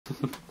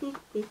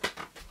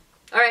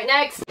Alright,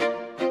 next! Hey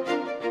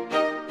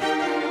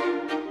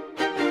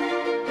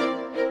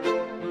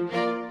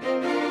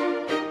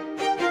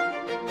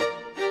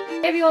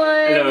everyone!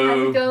 Hello.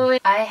 How's it going?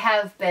 I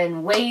have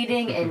been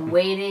waiting and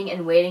waiting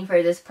and waiting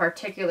for this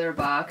particular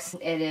box.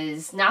 It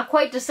is not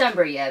quite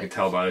December yet. You can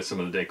tell by some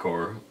of the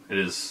decor, it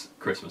is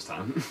Christmas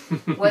time.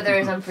 Weather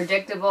is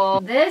unpredictable.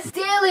 This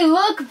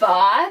DailyLook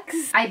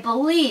box, I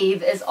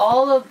believe, is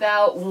all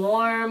about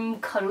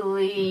warm,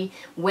 cuddly,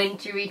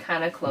 wintry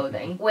kind of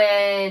clothing.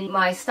 When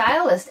my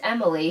stylist,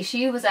 Emily,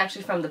 she was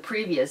actually from the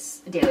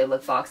previous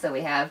DailyLook box that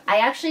we have, I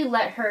actually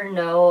let her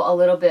know a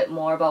little bit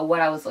more about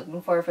what I was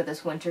looking for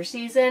this winter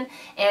season,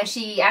 and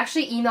she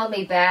actually emailed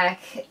me back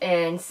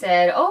and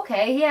said,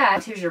 okay,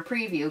 yeah, here's your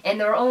preview. And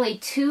there were only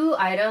 2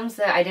 items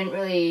that I didn't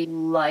really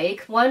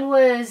like. One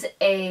was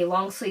a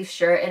long sleeve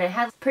shirt, and it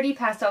had pretty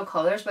pastel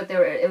colors, but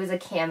it was a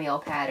cameo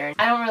pattern.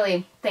 I don't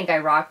really think I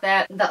rocked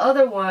that. The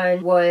other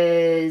one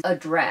was a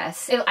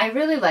dress. I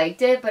really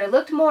liked it, but it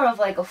looked more of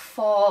like a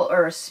fall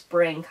or a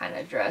spring kind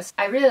of dress.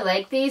 I really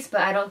like these,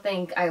 but I don't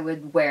think I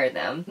would wear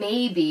them.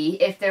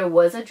 Maybe if there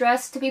was a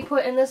dress to be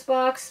put in this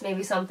box,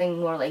 maybe something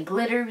more like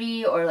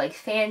glittery or like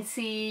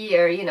fancy,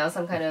 or you know,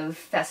 some kind of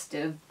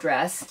festive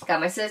dress. Got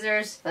my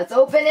scissors. Let's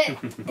open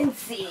it and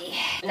see.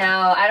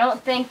 Now, I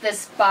don't think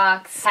this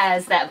box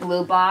has that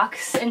blue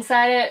box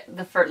inside it.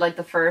 The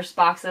first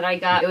box that I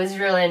got. It was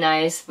really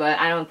nice, but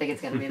I don't think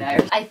it's gonna be there.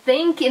 I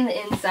think in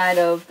the inside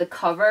of the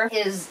cover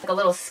is like a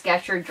little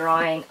sketch or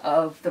drawing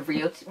of the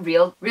real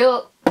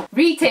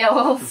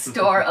retail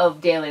store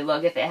of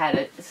DailyLook, if they had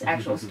an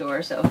actual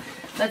store. So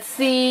let's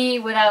see,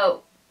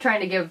 without trying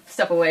to give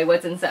stuff away,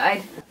 what's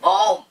inside.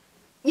 Oh!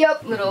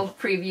 Yep, little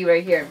preview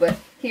right here, but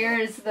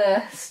here's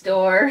the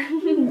store.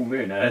 Ooh,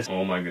 very nice.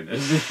 Oh my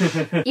goodness.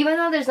 Even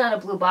though there's not a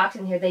blue box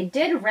in here, they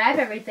did wrap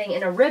everything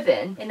in a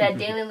ribbon, in that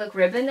DailyLook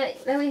ribbon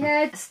that we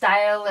had.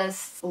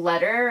 Stylist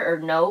letter or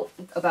note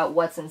about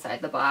what's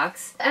inside the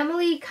box.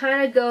 Emily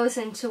kind of goes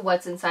into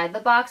what's inside the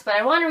box, but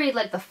I want to read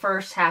like the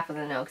first half of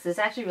the note because it's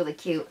actually really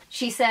cute.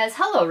 She says,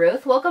 "Hello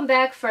Ruth, welcome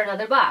back for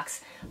another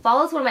box.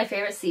 Fall is one of my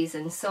favorite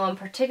seasons, so I'm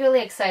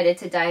particularly excited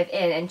to dive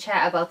in and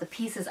chat about the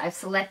pieces I've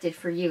selected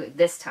for you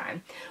this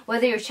time.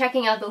 Whether you're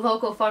checking out the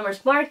local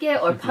farmer's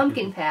market or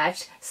pumpkin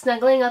patch,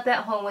 snuggling up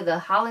at home with a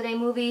holiday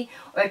movie,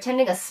 or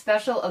attending a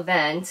special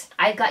event,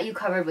 I've got you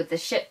covered with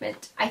this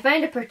shipment. I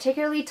find it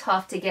particularly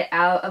tough to get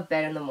out of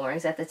bed in the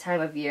mornings at the time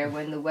of year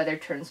when the weather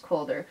turns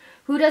colder.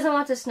 Who doesn't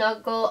want to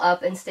snuggle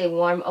up and stay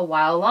warm a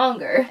while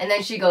longer?" And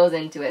then she goes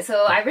into it.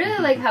 So I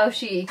really like how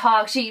she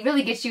talks. She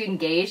really gets you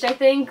engaged, I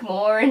think,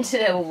 more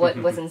into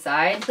what's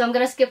inside. So I'm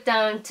gonna skip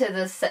down to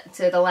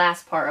the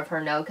last part of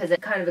her note because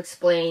it kind of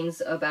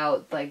explains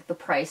about like the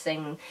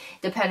pricing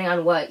depending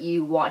on what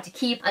you want to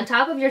keep. On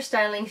top of your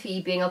styling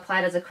fee being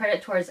applied as a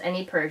credit towards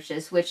any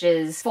purchase, which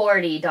is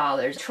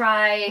 $40.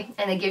 Try,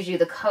 and it gives you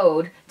the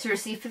code to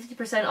receive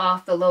 50%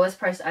 off the lowest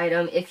priced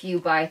item if you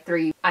buy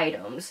 3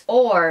 items,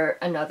 or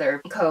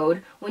another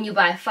code when you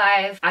buy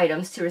 5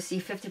 items to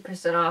receive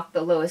 50% off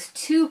the lowest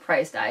 2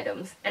 priced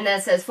items. And then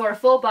it says, for a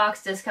full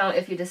box discount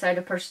if you decide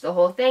to purchase the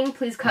whole thing,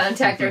 please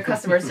contact your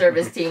customer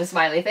service team,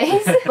 smiley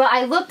face. But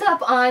I looked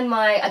up on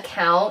my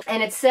account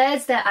and it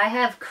says that I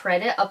have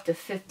credit up to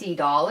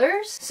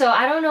 $50. So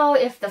I don't know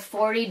if the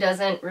 40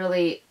 doesn't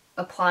really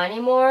apply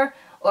anymore,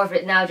 or if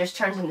it now just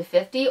turns into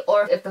 50,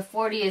 or if the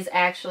 40 is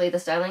actually the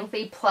styling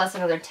fee plus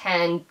another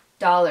 $10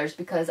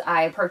 because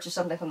I purchased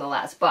something from the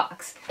last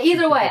box.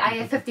 Either way, I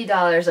have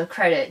 $50 of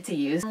credit to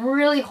use. I'm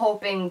really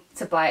hoping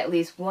to buy at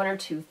least 1 or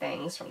 2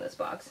 things from this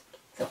box.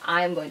 So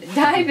I'm going to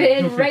dive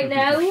in right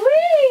now.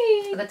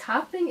 Whee! The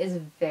top thing is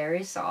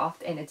very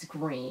soft and it's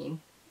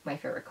green. My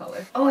favorite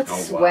color. Oh, it's a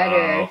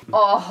sweater.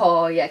 Wow.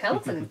 Oh, yeah, it kind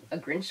of looks like a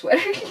Grinch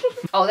sweater.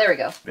 Oh, there we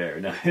go. Very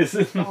nice.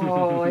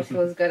 Oh, it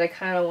feels good. I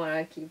kind of want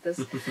to keep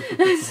this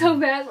so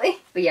badly.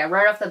 But yeah,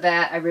 right off the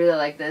bat, I really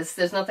like this.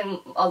 There's not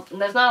a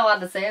lot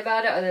to say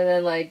about it other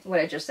than like what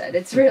I just said.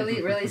 It's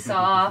really, really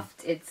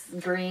soft. It's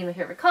green, my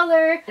favorite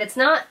color. It's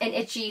not an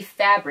itchy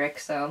fabric,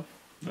 so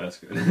that's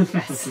good.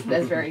 Yes,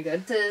 that's very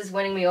good. This is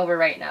winning me over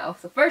right now.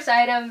 So first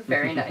item,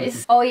 very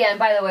nice. Oh yeah, and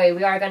by the way,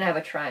 we are going to have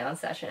a try-on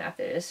session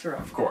after this.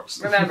 Of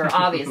course. Remember,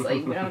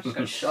 obviously, we're not just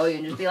going to show you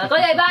and just be like,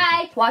 okay,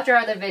 bye! Watch our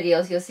other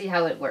videos, you'll see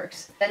how it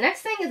works. The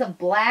next thing is a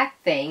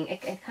black thing.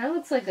 It kind of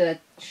looks like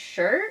a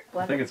shirt.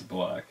 I think it's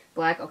black.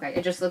 Black, okay.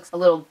 It just looks a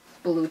little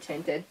blue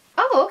tinted.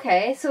 Oh,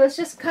 okay. So it's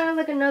just kind of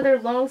like another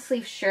long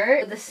sleeve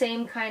shirt with the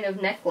same kind of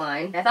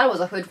neckline. I thought it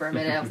was a hood for a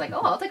minute. I was like, oh,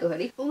 I'll take a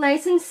hoodie.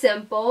 Nice and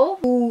simple.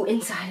 Ooh,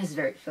 inside is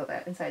feel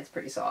that. Inside is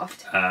pretty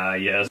soft.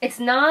 Yes. It's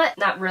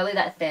not really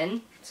that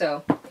thin,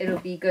 so it'll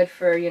be good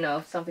for, you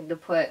know, something to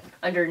put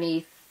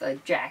underneath a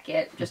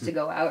jacket just to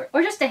go out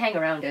or just to hang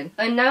around in.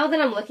 And now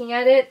that I'm looking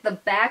at it, the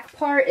back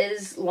part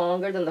is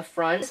longer than the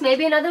front. It's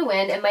maybe another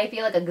win. It might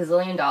be like $1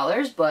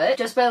 gazillion, but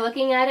just by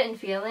looking at it and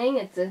feeling,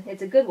 it's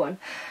a good one.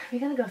 We're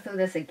gonna go through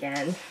this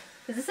again.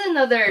 Is this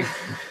another...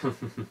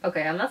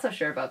 Okay, I'm not so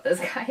sure about this,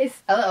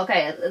 guys. Oh,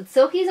 okay,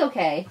 Silky's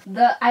okay.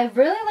 I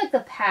really like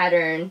the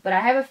pattern, but I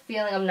have a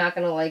feeling I'm not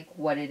gonna like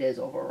what it is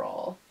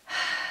overall.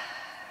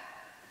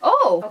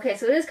 Oh, okay,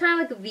 so it is kind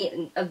of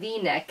like a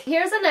V-neck.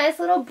 Here's a nice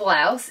little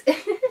blouse.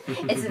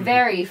 It's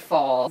very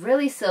fall.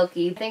 Really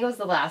silky. I think it was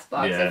the last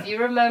box. Yeah. If you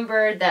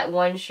remember that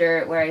one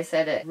shirt where I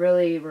said it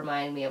really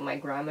reminded me of my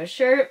grandma's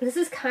shirt, this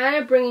is kind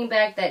of bringing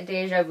back that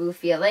deja vu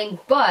feeling,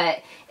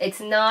 but it's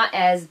not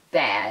as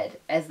bad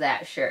as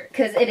that shirt.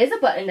 Because it is a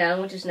button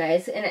down, which is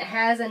nice, and it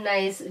has a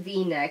nice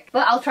V-neck.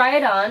 But I'll try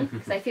it on,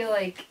 because I feel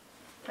like,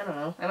 I don't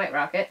know, I might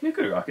rock it. You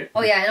could rock it.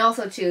 Oh yeah, and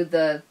also too,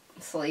 the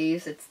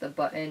sleeves, it's the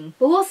button.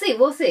 But we'll see,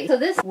 we'll see. So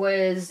this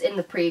was in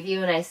the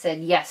preview, and I said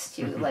yes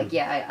to, like,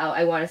 yeah,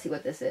 I want to see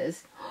what this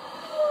is.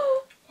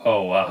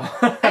 Oh, wow.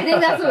 I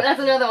think that's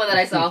another one that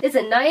I saw. It's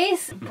a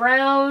nice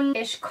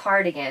brownish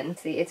cardigan.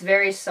 See, it's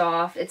very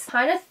soft. It's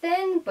kind of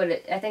thin,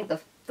 but I think the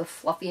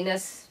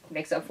fluffiness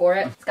makes up for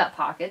it. It's got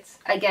pockets.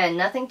 Again,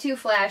 nothing too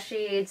flashy.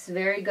 It's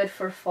very good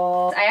for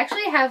fall. I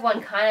actually have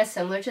one kind of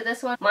similar to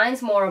this one.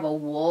 Mine's more of a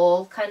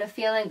wool kind of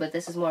feeling, but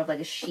this is more of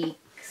like a chic,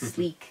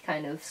 sleek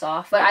kind of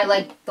soft. But I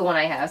like the one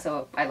I have,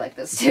 so I like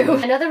this too.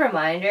 Another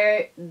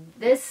reminder,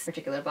 this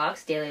particular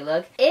box,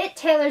 DailyLook, it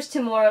tailors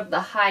to more of the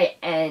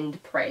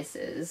high-end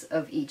prices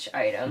of each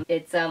item.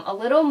 It's a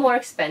little more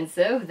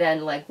expensive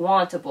than like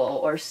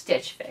Wantable or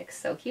Stitch Fix,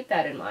 so keep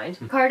that in mind.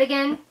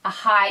 Cardigan, a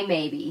high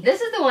maybe.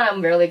 This is the one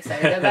I'm really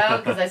excited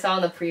about because I saw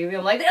in the preview,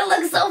 I'm like, it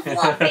looks so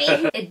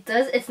fluffy!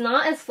 It's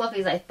not as fluffy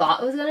as I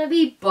thought it was gonna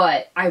be,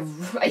 but I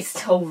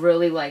still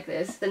really like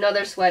this.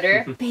 Another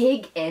sweater,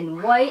 big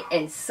and white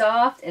and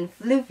soft and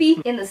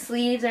floofy, and the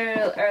sleeves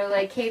are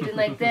like caved in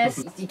like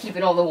this. You keep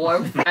it all the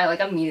warmth. I like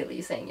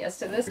immediately saying yes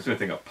to this. Makes me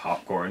think of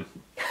popcorn.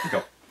 Like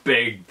a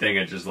big thing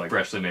of just like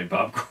freshly made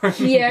popcorn.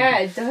 Yeah,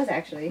 it does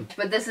actually.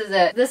 But this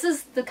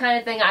is the kind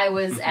of thing I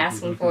was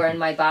asking for in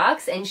my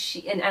box, and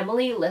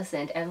Emily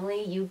listened.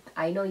 Emily,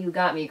 I know you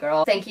got me,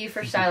 girl. Thank you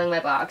for styling my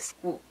box.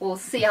 We'll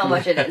see how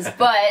much it is,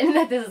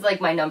 but this is like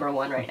my number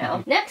one right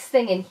now. Next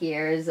thing in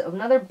here is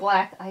another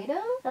black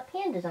item. A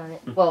panda's on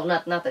it. Well,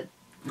 not the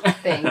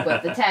thing,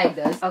 but the tag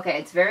does. Okay,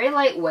 it's very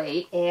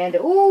lightweight, and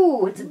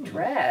ooh, it's a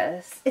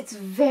dress. It's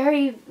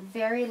very,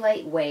 very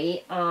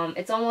lightweight.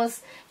 It's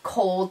almost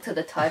cold to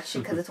the touch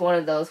because it's one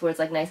of those where it's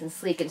like nice and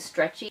sleek and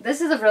stretchy.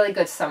 This is a really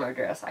good summer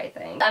dress, I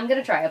think. I'm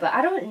gonna try it, but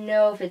I don't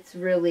know if it's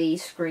really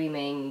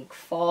screaming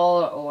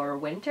fall or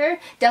winter.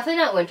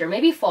 Definitely not winter,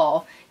 maybe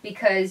fall,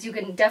 because you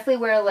can definitely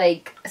wear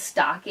like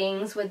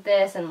stockings with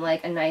this and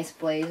like a nice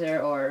blazer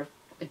or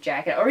a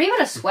jacket, or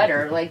even a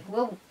sweater. Like,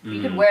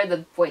 you could wear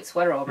the white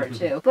sweater over it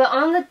too. But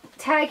on the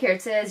tag here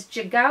it says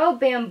Jagao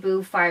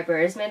bamboo fiber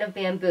is made of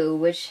bamboo,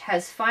 which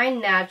has fine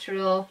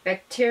natural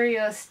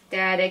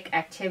bacteriostatic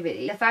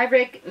activity. The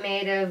fabric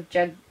made of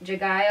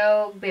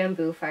Jagao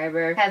bamboo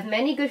fiber have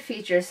many good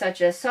features such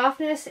as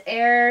softness,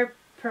 air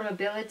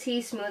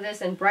permeability,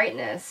 smoothness, and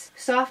brightness.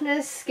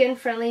 Softness,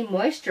 skin-friendly,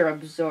 moisture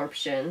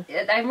absorption.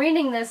 I'm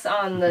reading this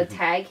on the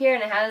tag here,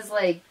 and it has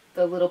like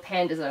the little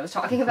pandas that I was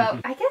talking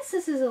about. I guess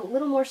this is a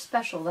little more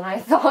special than I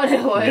thought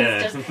it was.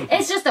 Yeah.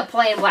 It's just a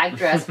plain black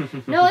dress.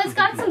 No, it's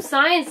got some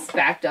science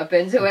backed up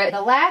into it.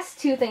 The last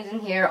two things in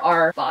here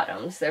are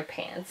bottoms. They're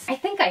pants. I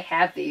think I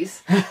have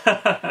these.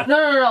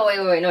 No,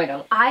 wait, no I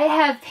don't. I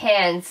have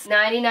pants,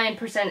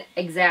 99%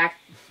 exact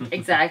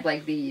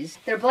like these.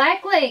 They're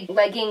black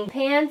legging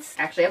pants.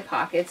 Actually have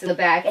pockets in the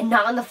back and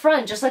not on the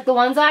front, just like the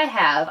ones I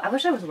have. I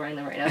wish I was wearing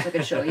them right now so I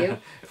could show you.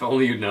 If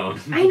only you'd known.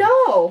 I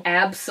know!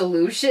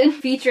 Absolution,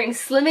 featuring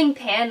slimming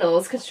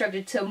panels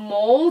constructed to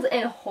mold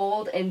and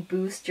hold and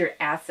boost your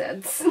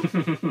assets.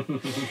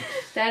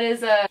 That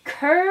is a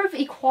curve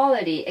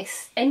equality,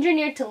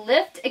 engineered to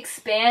lift,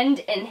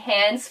 expand,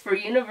 enhance for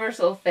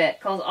universal fit,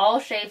 because all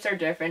shapes are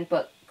different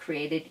but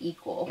created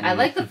equal. I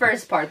like the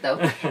first part though.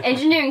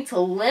 Engineering to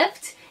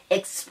lift,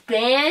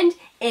 expand,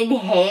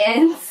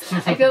 enhance.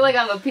 I feel like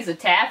I'm a piece of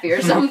taffy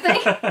or something.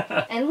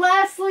 And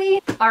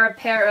lastly are a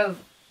pair of,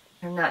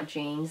 they're not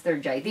jeans,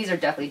 these are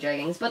definitely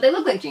jeggings, but they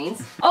look like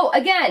jeans. Oh,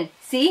 again,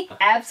 see?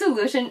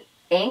 Absolution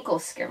ankle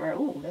skimmer.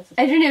 Ooh, that's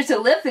engineered to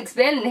lift,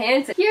 expand,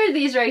 enhance. Here are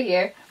these right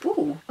here.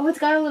 Ooh. Oh, it's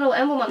got a little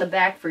emblem on the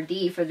back for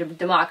D, for the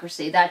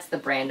democracy. That's the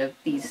brand of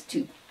these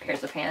two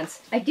pairs of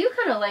pants. I do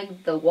kind of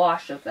like the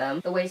wash of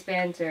them. The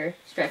waistbands are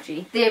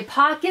stretchy. They have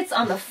pockets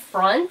on the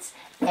front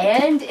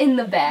and in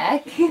the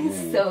back,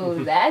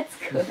 so that's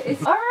good.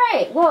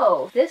 Alright,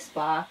 whoa, this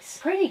box,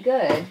 pretty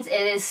good. It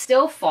is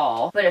still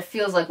fall, but it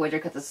feels like winter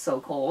because it's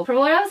so cold. From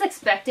what I was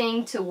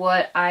expecting to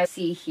what I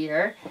see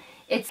here,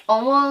 it's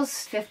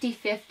almost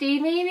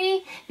 50-50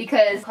 maybe,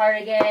 because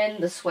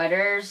cardigan, the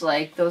sweaters,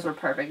 like those were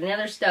perfect. And the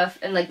other stuff,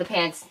 and like the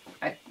pants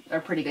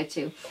are pretty good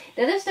too.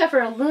 The other stuff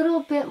are a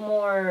little bit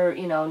more,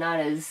 you know, not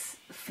as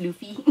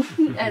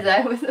floofy as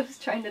I was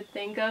trying to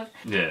think of.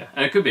 Yeah,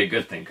 and it could be a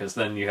good thing because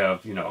then you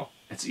have, you know,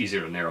 it's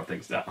easier to narrow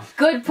things down.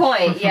 Good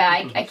point.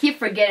 Yeah, I keep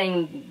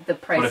forgetting the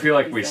price. But I feel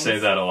like we say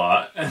that a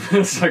lot, and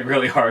it's like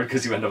really hard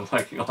because you end up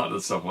liking a lot of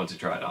the stuff once you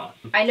try it on.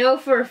 I know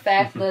for a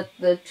fact that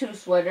the two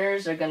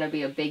sweaters are gonna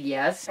be a big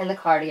yes, and the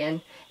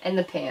cardigan, and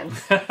the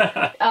pants.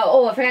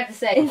 Oh, I forgot to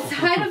say,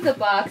 inside of the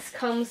box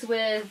comes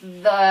with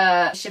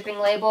the shipping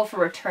label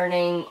for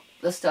returning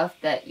the stuff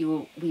that you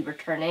will be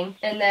returning.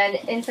 And then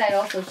inside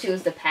also too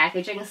is the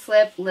packaging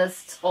slip,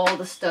 lists all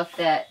the stuff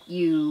that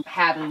you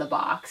have in the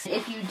box.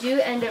 If you do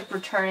end up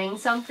returning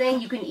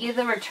something, you can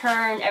either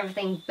return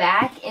everything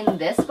back in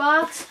this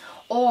box,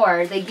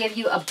 or they give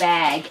you a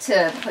bag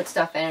to put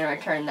stuff in and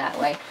return that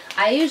way.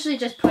 I usually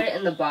just put it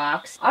in the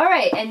box.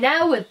 Alright, and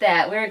now with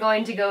that, we're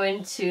going to go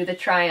into the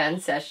try-on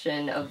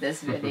session of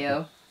this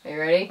video. Are you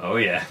ready? Oh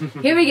yeah.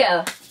 Here we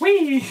go.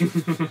 Whee!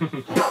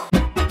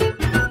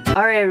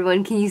 Alright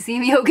everyone, can you see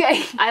me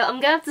okay? I'm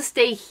gonna have to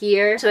stay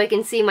here so I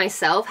can see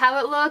myself how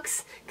it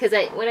looks, because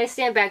when I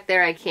stand back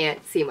there I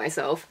can't see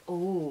myself.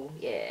 Ooh,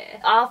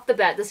 yeah. Off the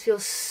bat, this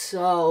feels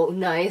so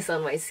nice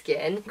on my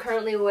skin. I'm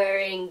currently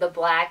wearing the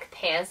black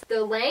pants.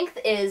 The length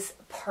is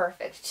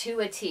perfect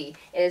to a T.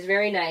 It is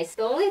very nice.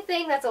 The only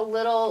thing that's a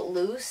little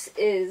loose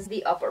is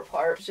the upper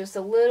part. It's just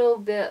a little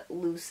bit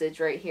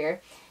loosage right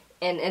here.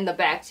 And in the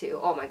back too.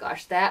 Oh my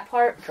gosh, that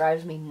part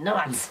drives me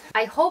nuts.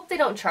 I hope they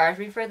don't charge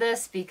me for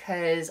this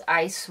because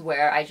I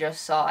swear I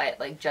just saw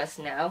it like just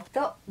now.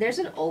 There's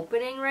an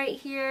opening right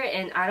here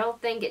and I don't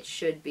think it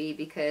should be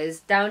because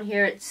down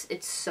here it's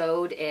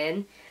sewed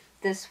in.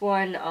 This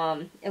one,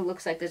 it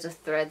looks like there's a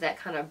thread that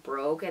kind of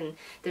broke and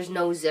there's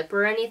no zip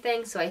or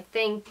anything, so I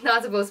think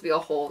not supposed to be a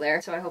hole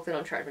there. So I hope they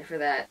don't charge me for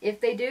that.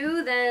 If they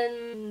do,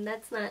 then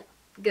that's not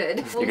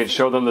good. You can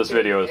show them this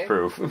video as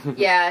proof.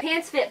 Yeah,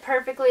 pants fit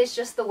perfectly, it's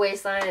just the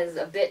waistline is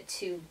a bit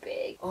too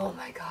big. Oh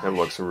my gosh. It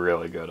looks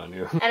really good on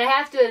you. And I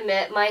have to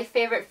admit, my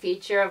favorite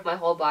feature of my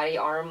whole body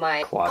are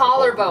my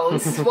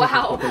collarbones.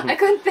 Wow, I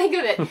couldn't think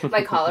of it.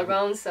 My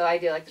collarbones, so I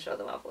do like to show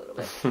them off a little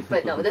bit.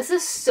 But no, this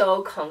is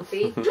so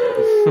comfy.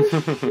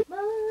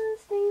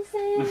 Must be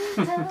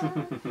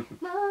Santa,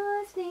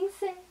 must be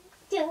Santa.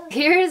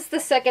 Here's the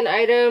second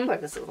item.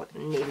 This is like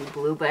navy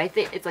blue, but I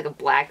think it's like a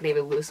black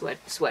navy blue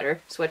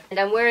sweater. And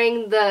I'm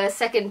wearing the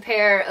second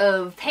pair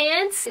of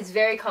pants. It's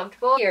very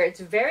comfortable. Here,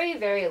 it's very,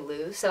 very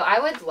loose. So I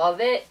would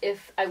love it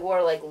if I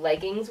wore like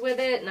leggings with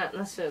it, not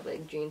necessarily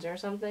like jeans or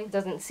something. It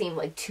doesn't seem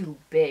like too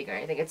big or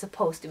anything. It's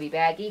supposed to be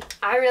baggy.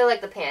 I really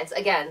like the pants.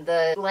 Again,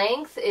 the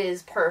length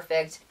is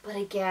perfect, but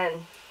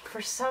again,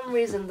 for some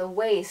reason the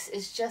waist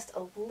is just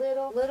a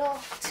little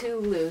too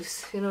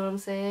loose. You know what I'm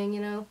saying,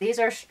 you know? These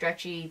are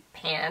stretchy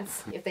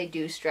pants. If they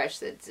do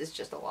stretch, it's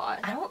just a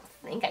lot. I don't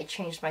think I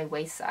changed my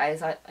waist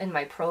size in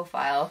my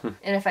profile.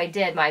 And if I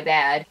did, my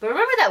bad. But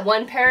remember that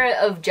one pair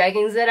of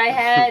jeggings that I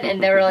had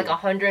and they were like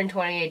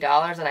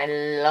 $128 and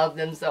I love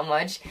them so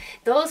much?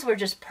 Those were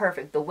just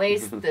perfect. The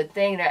waist, the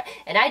thing,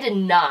 and I did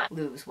not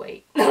lose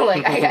weight.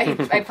 Like,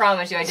 I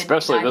promise you I did not.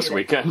 Especially this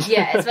weekend.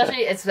 Yeah,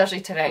 especially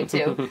tonight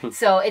too.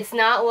 So it's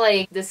not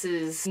like this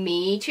is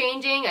me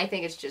changing. I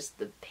think it's just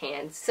the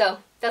pants. So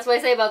that's what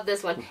I say about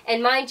this one.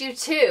 And mind you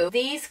too,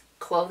 these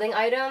clothing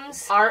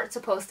items aren't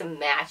supposed to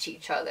match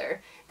each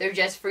other. They're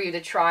just for you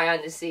to try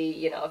on to see,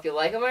 you know, if you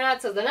like them or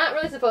not. So they're not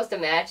really supposed to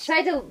match.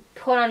 I tried to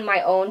put on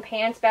my own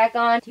pants back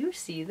on. Do you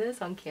see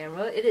this on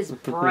camera? It is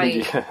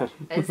bright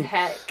as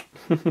heck.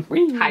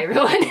 Hi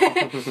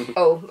everyone.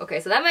 Oh,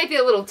 okay, so that might be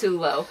a little too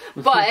low,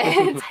 but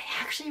I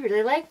actually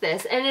really like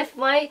this. And if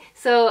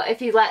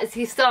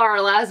you saw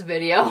our last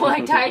video, I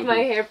dyed my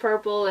hair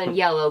purple and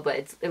yellow,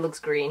 but it looks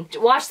green.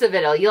 Watch the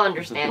video, you'll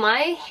understand. My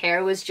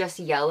hair was just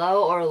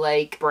yellow or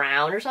like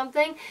brown or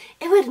something,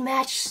 it would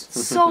match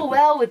so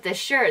well with this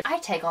shirt. I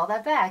take all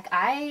that back.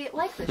 I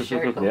like this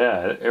shirt.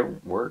 Yeah,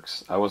 it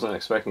works. I wasn't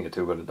expecting it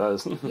to, but it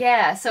does.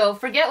 Yeah, so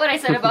forget what I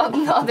said about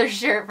the other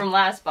shirt from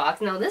last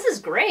box. No, this is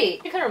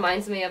great. It kind of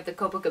reminds me of the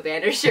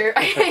Copacabana shirt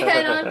I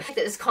had on.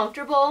 It's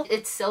comfortable,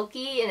 it's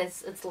silky, and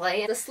it's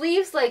light. The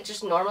sleeves, like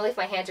just normally if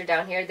my hands are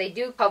down here, they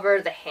do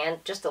cover the hand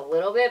just a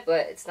little bit,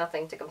 but it's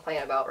nothing to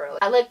complain about really.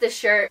 I like this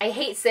shirt. I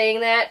hate saying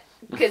that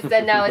because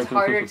then now it's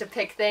harder to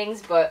pick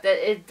things, but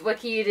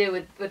what can you do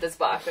with this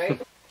box, right?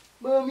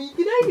 Mommy,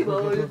 can I have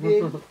all of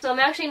it? So I'm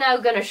actually now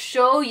gonna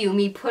show you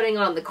me putting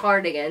on the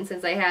cardigan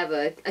since I have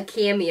a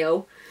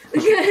cameo.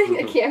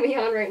 A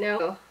cameo on right now.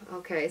 Oh,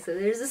 okay, so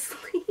there's a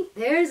sleeve.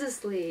 There's a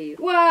sleeve.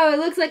 Wow, it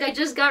looks like I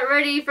just got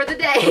ready for the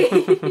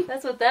day.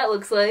 That's what that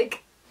looks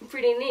like.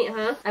 Pretty neat,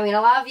 huh? I mean,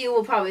 a lot of you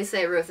will probably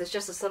say, Ruth, it's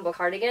just a simple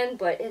cardigan,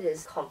 but it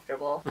is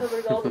comfortable.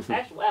 Covers all the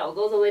actually, wow, it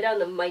goes all the way down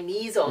to my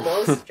knees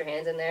almost. Put your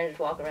hands in there and just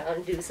walk around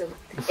and do some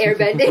air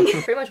bending.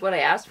 Pretty much what I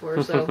asked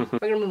for, so we're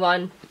gonna move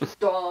on. The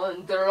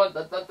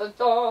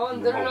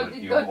moment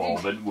you've all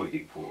been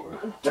waiting for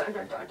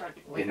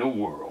in the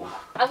world.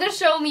 I'm gonna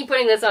show me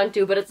putting this on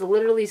too, but it's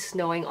literally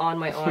snowing on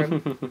my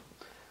arm.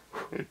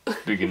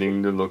 It's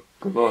beginning to look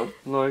a lot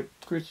like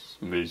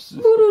Christmas.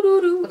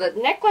 The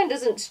neckline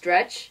doesn't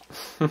stretch.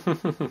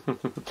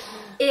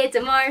 It's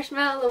a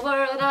marshmallow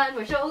world on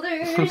my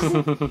shoulders.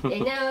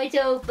 And now it's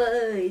so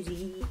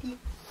fuzzy.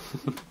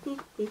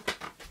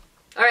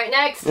 Alright,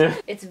 next.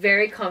 It's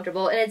very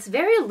comfortable and it's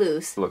very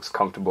loose. Looks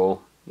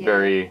comfortable. Yeah.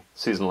 Very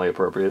seasonally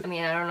appropriate. I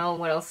mean, I don't know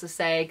what else to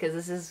say because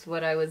this is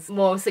what I was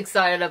most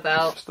excited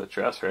about. Just the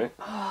dress, right?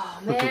 Oh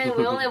man,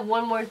 we only have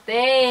one more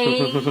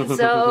thing.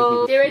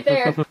 So, stay right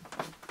there.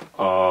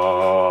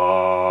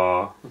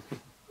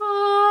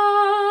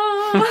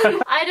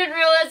 I didn't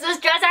realize this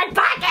dress had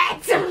pockets!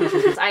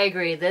 I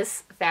agree.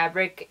 This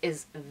fabric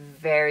is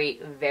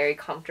very, very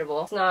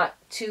comfortable. It's not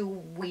too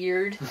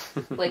weird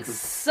like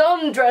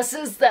some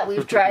dresses that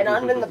we've tried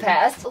on in the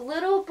past. A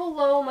little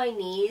below my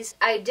knees.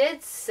 I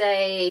did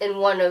say in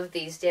one of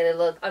these Daily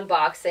Look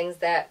unboxings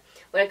that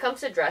when it comes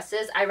to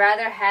dresses, I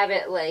rather have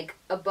it like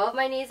above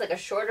my knees, like a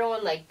shorter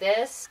one like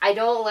this. I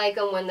don't like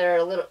them when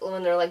they're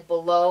like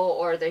below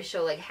or they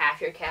show like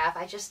half your calf.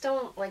 I just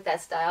don't like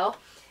that style.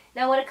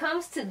 Now when it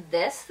comes to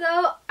this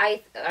though,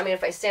 I mean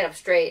if I stand up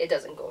straight, it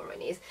doesn't go over my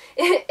knees.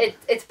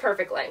 It's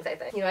perfect length, I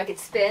think. You know, I could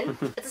spin.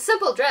 It's a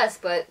simple dress,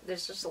 but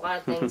there's just a lot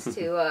of things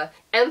to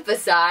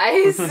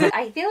emphasize.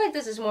 I feel like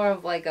this is more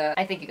of like a,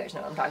 I think you guys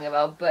know what I'm talking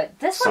about, but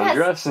this one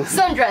has...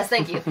 Sundress,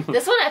 thank you.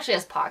 This one actually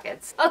has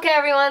pockets. Okay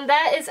everyone,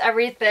 that is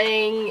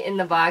everything in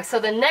the box. So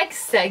the next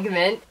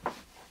segment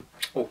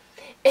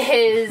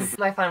is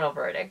my final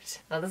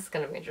verdict. Now this is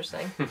gonna be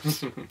interesting.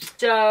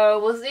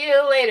 So we'll see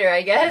you later,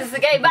 I guess.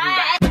 Okay,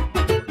 bye!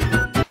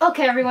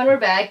 Okay everyone, we're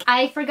back.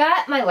 I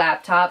forgot my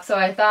laptop, so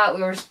I thought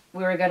we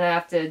were gonna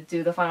have to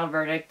do the final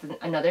verdict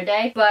another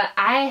day, but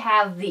I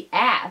have the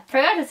app.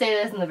 Forgot to say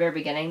this in the very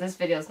beginning. This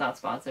video is not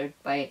sponsored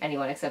by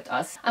anyone except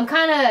us. I'm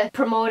kind of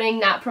promoting,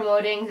 not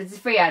promoting. It's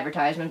free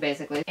advertisement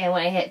basically. And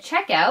when I hit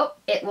checkout,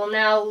 it will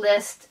now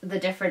list the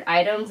different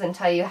items and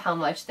tell you how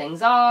much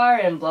things are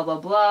and blah blah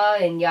blah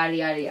and yada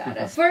yada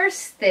yada.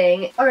 First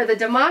thing are the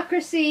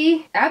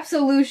Democracy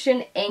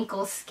Absolution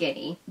Ankle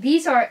Skinny.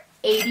 These are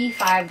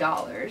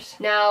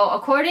 $85. Now,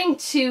 according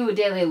to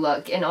Daily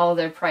Look and all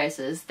their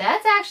prices,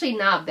 that's actually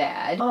not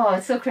bad. Oh,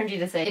 it's so cringy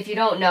to say. If you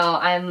don't know,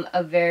 I'm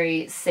a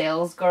very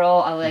sales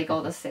girl. I like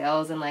all the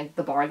sales and like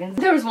the bargains.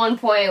 There was one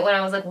point when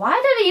I was like, why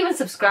did I even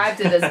subscribe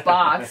to this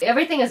box?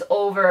 Everything is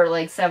over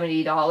like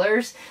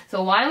 $70,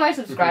 so why am I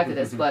subscribed to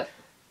this? But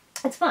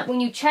it's fun. When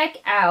you check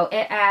out,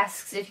 it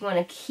asks if you want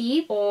to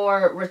keep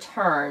or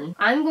return.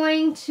 I'm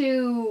going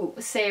to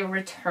say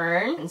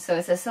return. And so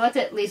it says select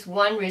at least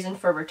one reason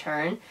for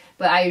return,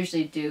 but I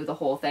usually do the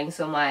whole thing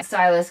so my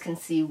stylist can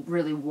see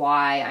really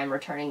why I'm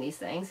returning these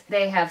things.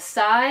 They have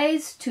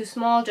size, too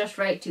small, just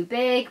right, too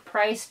big,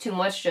 price, too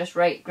much, just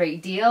right,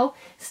 great deal,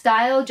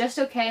 style, just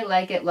okay,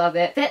 like it, love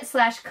it,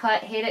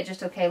 fit/cut, hate it,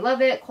 just okay,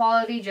 love it,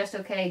 quality, just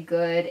okay,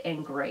 good,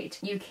 and great.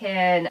 You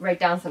can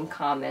write down some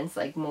comments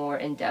like more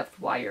in depth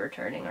why you're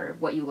returning or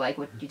what you like,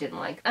 what you didn't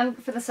like.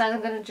 For the size,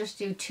 I'm gonna just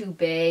do too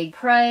big.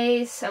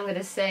 Price, I'm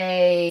gonna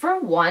say, for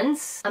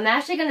once, I'm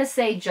actually gonna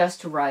say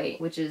just right,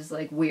 which is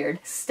like weird.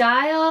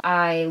 Style,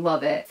 I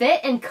love it.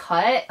 Fit and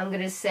cut, I'm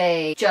gonna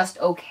say just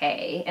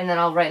okay, and then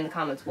I'll write in the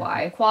comments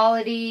why.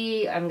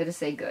 Quality, I'm gonna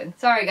say good.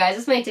 Sorry guys,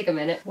 this may take a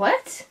minute.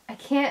 What? I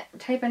can't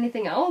type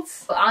anything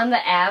else? On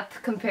the app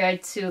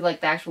compared to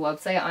like the actual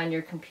website on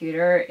your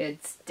computer,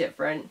 it's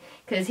different.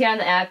 Because here on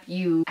the app,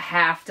 you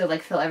have to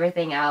like fill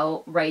everything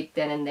out right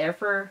then and there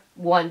for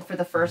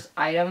the first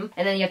item,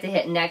 and then you have to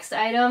hit next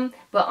item.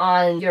 But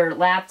on your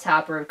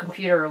laptop or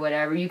computer or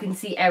whatever, you can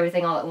see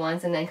everything all at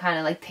once and then kind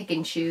of like pick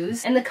and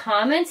choose. And the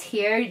comments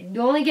here,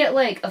 you only get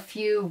like a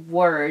few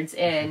words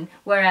in,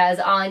 whereas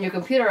on your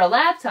computer or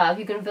laptop,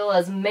 you can fill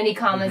as many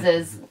comments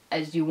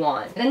as you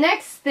want. The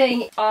next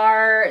thing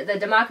are the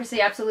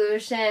Democracy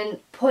Absolution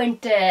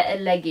Pointe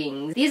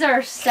leggings. These are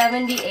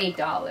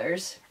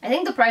 $78. I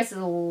think the price is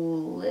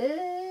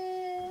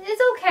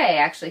it's okay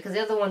actually, because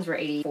the other ones were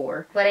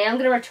 $84. But I am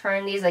going to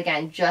return these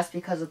again just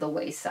because of the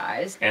waist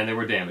size. And they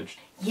were damaged.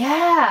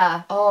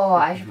 Yeah! Oh,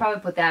 I should probably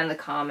put that in the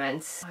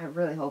comments. I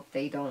really hope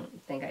they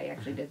don't think I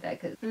actually did that,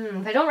 because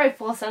if I don't write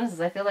full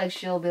sentences, I feel like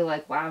she'll be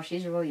like, wow,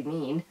 she's really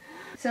mean.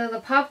 So the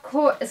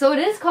popcorn, so it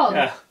is called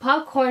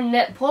popcorn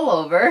knit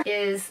pullover,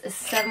 is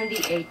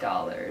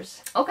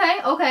 $78. Okay,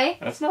 okay.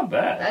 That's not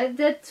bad.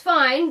 That's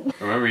fine.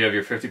 Remember, you have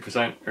your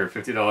 50% or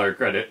 $50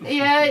 credit.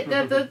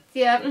 Yeah,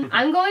 yeah.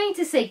 I'm going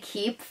to say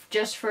keep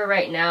just for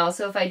right now.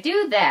 So if I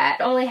do that,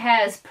 it only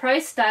has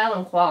price, style,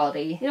 and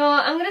quality. You know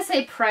what? I'm gonna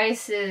say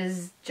price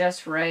is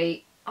just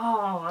right.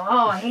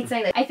 Oh, I hate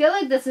saying that. I feel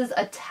like this is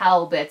a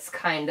Talbot's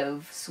kind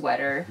of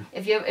sweater.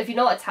 If you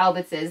know what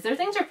Talbot's is, their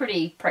things are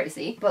pretty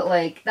pricey, but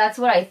like that's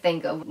what I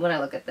think of when I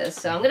look at this.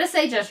 So I'm gonna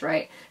say just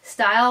right.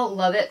 Style,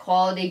 love it.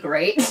 Quality,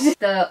 great.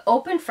 The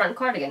open front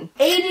cardigan,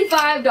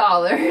 $85.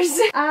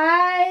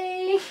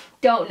 I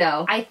don't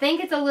know. I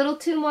think it's a little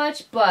too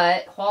much,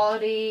 but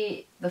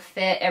quality, the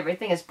fit,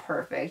 everything is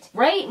perfect.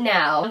 Right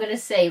now, I'm gonna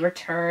say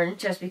return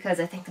just because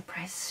I think the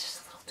price is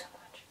just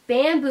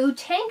bamboo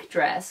tank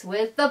dress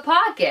with the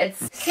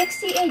pockets.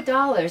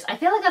 $68. I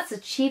feel like that's the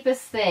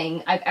cheapest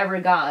thing I've ever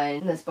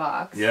gotten in this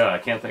box. Yeah, I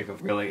can't think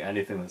of really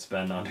anything that's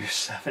been under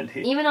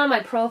 70. Even on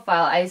my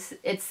profile,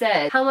 it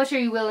said, how much are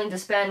you willing to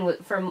spend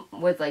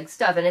with like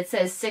stuff? And it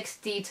says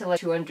 60 to like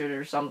 200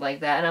 or something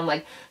like that. And I'm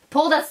like,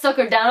 pull that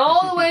sucker down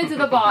all the way to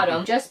the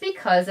bottom. Just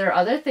because there are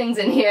other things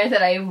in here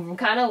that I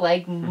kind of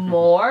like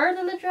more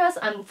than the dress,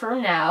 for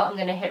now, I'm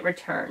gonna hit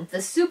return.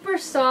 The super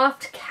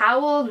soft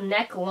cowl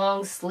neck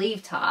long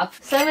sleeve top,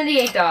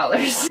 $78.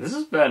 This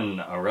has been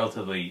a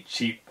relatively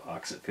cheap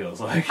box, it feels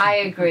like. I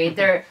agree.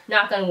 There,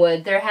 knock on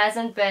wood, there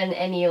hasn't been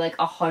any like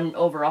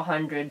over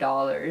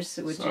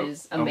 $100, which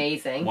is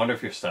amazing. I wonder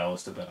if your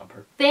stylist did that on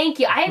purpose. Thank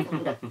you.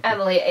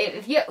 Emily,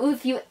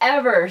 if you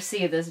ever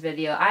see this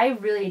video, I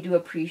really do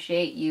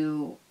appreciate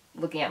you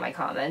looking at my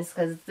comments,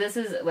 because this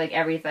is like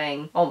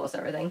everything, almost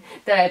everything,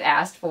 that I've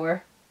asked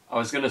for. I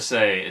was gonna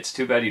say, it's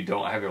too bad you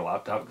don't have your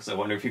laptop, because I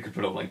wonder if you could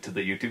put a link to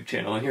the YouTube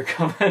channel in your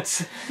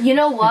comments. You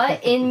know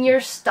what? In your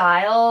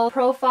style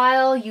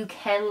profile, you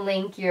can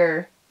link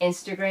your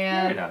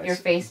Instagram, nice. Your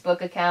Facebook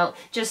account,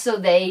 just so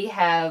they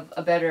have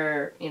a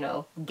better, you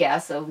know,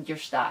 guess of your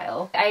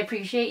style. I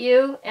appreciate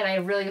you, and I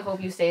really hope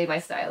you stay my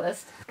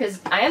stylist, because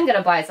I am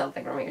gonna buy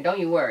something from here, don't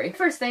you worry.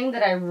 First thing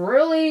that I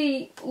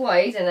really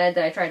liked, and that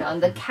I tried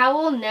on, the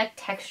cowl neck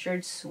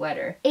textured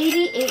sweater.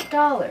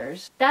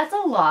 $88. That's a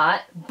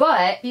lot,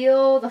 but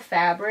feel the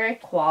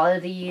fabric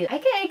quality. I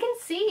can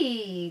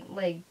see,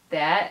 like,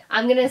 that.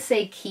 I'm gonna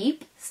say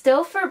keep.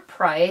 Still for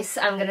price,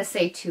 I'm gonna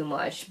say too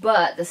much,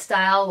 but the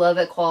style, love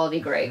it, quality,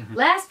 great.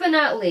 Last but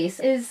not least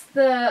is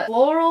the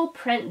floral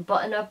print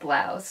button-up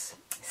blouse.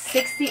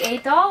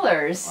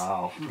 $68.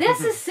 Wow.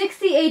 This is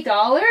 $68?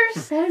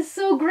 That is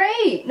so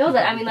great. No,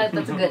 that's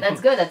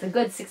a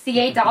good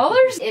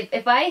 $68.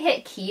 If I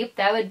hit keep,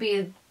 that would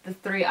be the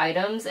 3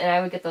 items, and I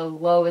would get the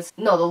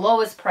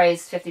lowest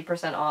price,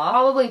 50% off.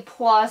 Probably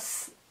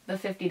plus the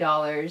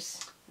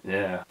 $50.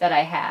 Yeah. That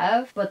I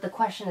have. But the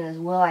question is,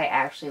 will I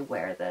actually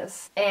wear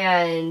this?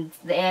 And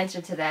the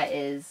answer to that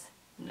is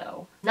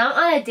no. Not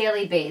on a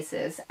daily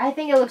basis. I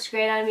think it looks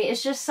great on me.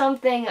 It's just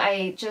something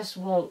I just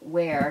won't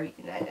wear.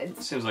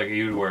 It seems like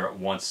you'd wear it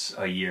once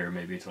a year,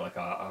 maybe to like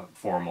a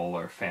formal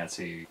or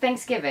fancy...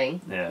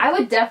 Thanksgiving. Yeah. I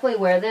would definitely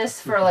wear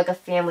this for like a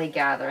family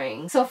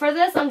gathering. So for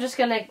this, I'm just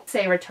gonna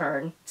say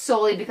return.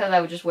 Solely because I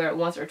would just wear it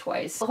once or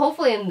twice. So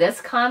hopefully in this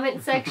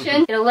comment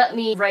section, it'll let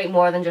me write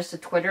more than just a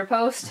Twitter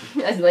post,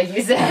 as like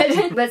you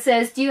said. But it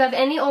says, do you have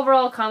any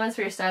overall comments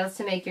for your stylist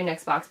to make your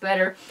next box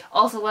better?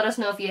 Also, let us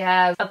know if you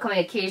have upcoming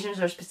occasions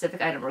or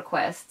specific item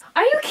requests.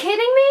 Are you kidding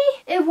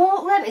me? It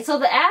won't let me. So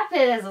the app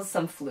has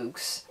some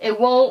flukes. It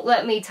won't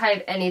let me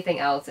type anything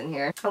else in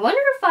here. I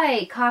wonder if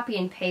I copy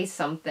and paste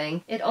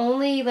something. It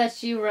only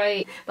lets you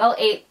write about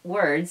 8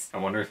 words. I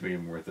wonder if it'd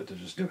be worth it to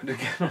just do it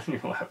again on your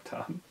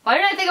laptop. Why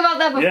didn't I think about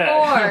that before?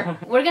 Yeah.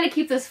 We're gonna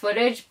keep this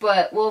footage,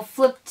 but we'll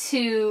flip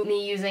to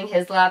me using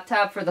his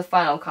laptop for the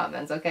final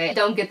comments, okay?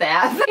 Don't get the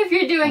app if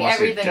you're doing Unless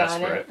everything you're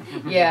on it.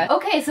 desperate. Yeah.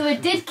 Okay, so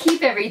it did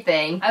keep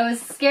everything. I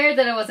was scared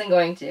that it wasn't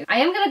going to. I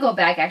am gonna go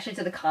back actually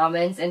to the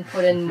comments and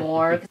put in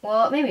more.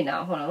 Well, maybe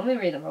not. Hold on, let me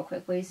read them real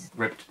quick, please.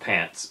 Ripped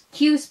pants.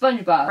 Q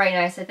SpongeBob. Right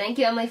now I said, thank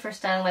you, Emily, for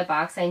styling my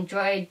box. I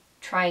enjoyed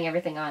trying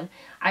everything on.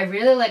 I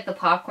really like the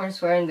popcorn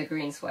sweater and the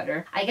green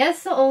sweater. I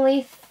guess the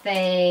only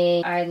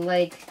thing I'd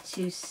like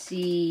to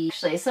see...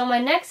 Actually, so my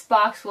next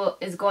box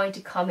is going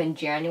to come in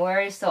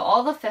January, so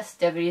all the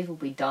festivities will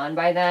be done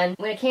by then.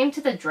 When it came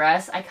to the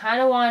dress, I kind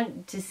of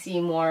wanted to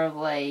see more of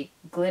like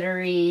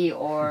glittery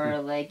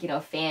or like, you know,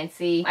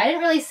 fancy. I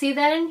didn't really see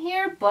that in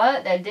here,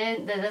 but that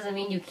doesn't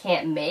mean you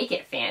can't make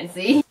it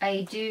fancy.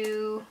 I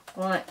do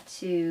want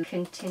to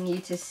continue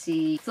to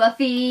see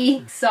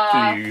fluffy,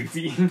 soft...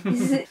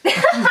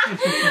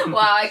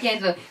 Wow, I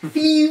can't do it.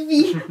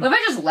 Phoebe. What if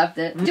I just left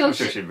it? I'm sure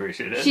she'd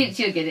appreciate it.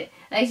 She'll get it.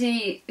 I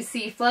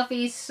see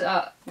fluffy,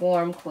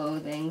 warm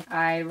clothing.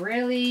 I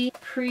really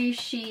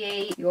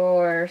appreciate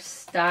your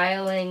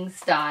styling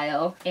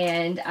style,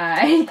 and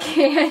I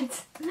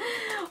can't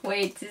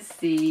wait to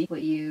see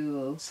what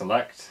you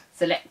select.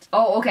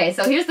 Oh, okay,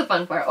 so here's the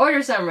fun part.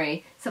 Order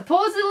summary.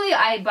 Supposedly,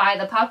 I buy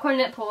the popcorn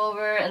knit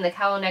pullover and the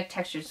cowl neck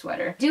textured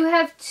sweater. I do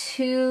have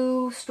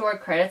 2 store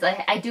credits.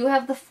 I do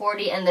have the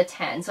 40 and the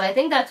 10, so I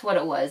think that's what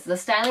it was. The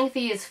styling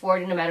fee is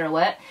 40 no matter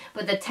what,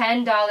 but the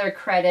 $10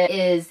 credit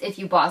is if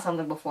you bought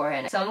something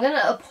beforehand. So I'm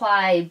gonna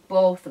apply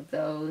both of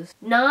those.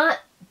 Not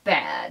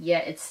bad,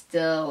 yet it's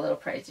still a little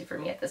pricey for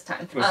me at this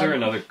time. Was there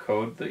another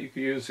code that you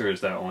could use, or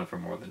is that only for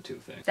more than 2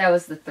 things? That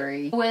was the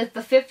 3. With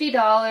the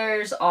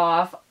 $50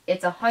 off,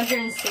 it's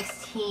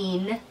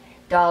 $116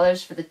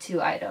 for the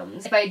 2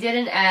 items. If I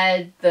didn't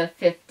add the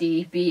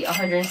 50, it'd be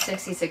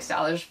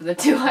 $166 for the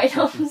 2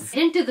 items. I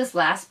didn't do this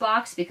last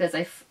box because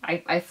I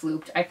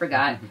fluked. I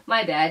forgot.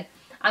 My bad.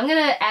 I'm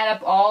gonna add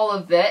up all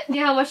of it. See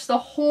how much the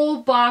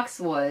whole box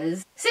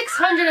was.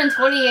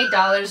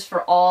 $628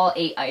 for all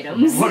 8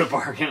 items. What a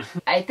bargain.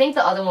 I think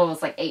the other one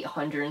was like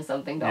 $800 and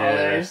something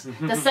dollars.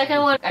 Yeah. The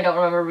second one, I don't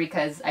remember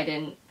because I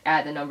didn't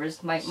add the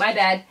numbers. My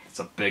bad. It's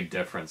a big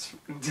difference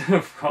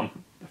from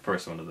the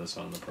first one to this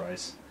one, the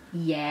price.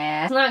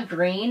 Yeah. It's not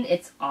green,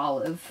 it's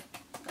olive.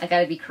 I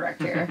gotta be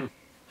correct here.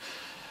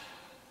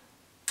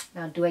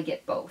 Now, do I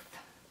get both?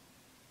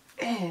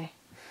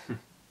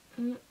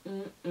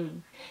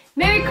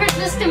 Merry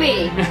Christmas to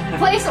me!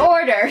 Place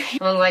order! I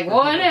was like,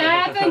 what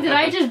happened? Did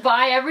I just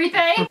buy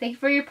everything? Thank you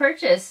for your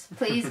purchase.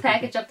 Please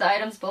package up the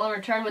items below and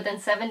return within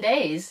 7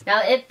 days.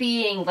 Now, it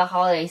being the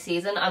holiday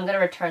season, I'm gonna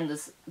return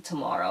this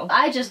tomorrow.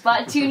 I just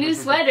bought 2 new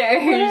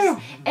sweaters,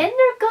 and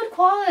they're good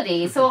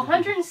quality, so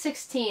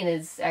 116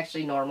 is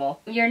actually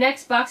normal. Your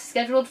next box is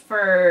scheduled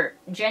for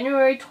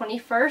January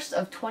 21st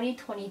of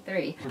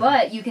 2023,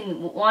 but you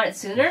can want it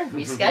sooner,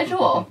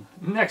 reschedule.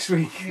 Next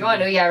week. You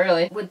want to? Yeah,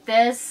 really. With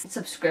this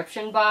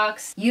subscription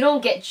box, you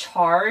don't get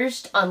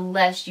charged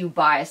unless you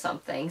buy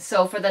something.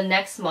 So for the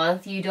next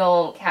month, you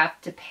don't have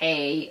to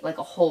pay like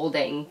a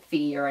holding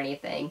fee or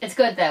anything. It's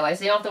good that way,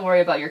 so you don't have to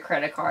worry about your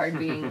credit card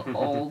being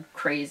all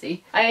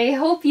crazy. I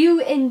hope you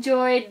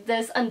enjoyed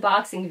this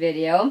unboxing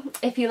video.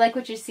 If you like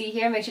what you see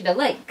here, make sure to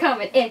like,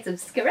 comment, and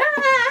subscribe.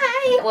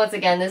 Once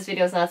again, this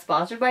video is not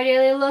sponsored by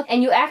DailyLook,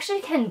 and you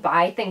actually can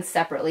buy things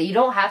separately. You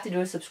don't have to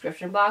do a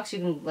subscription box. You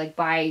can like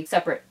buy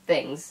separate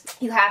things.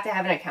 You have to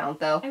have an account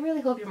though. I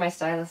really hope you're my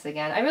stylist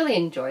again. I really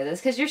enjoy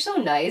this because you're so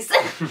nice.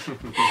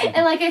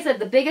 And like I said,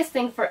 the biggest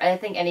thing for I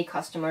think any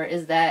customer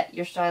is that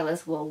your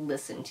stylist will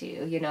listen to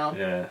you, you know?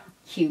 Yeah.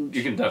 Huge.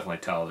 You can definitely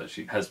tell that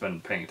she has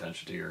been paying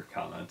attention to your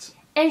comments.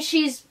 And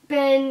she's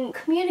been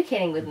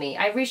communicating with me.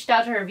 I reached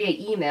out to her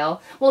via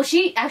email. Well,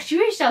 she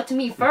reached out to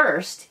me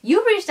first.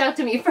 You reached out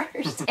to me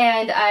first.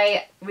 And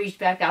I reached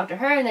back out to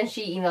her, and then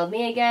she emailed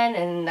me again,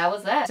 and that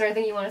was that. Is there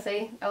anything you want to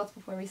say else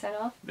before we sign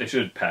off? They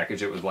should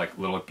package it with like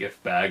little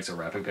gift bags or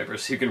wrapping paper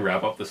so you can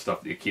wrap up the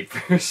stuff that you keep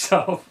for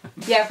yourself.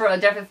 Yeah,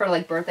 definitely for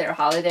like birthday or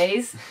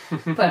holidays.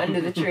 Put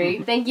under the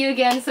tree. Thank you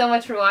again so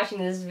much for watching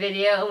this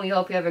video, and we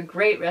hope you have a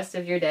great rest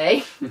of your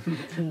day.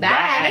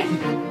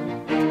 Bye!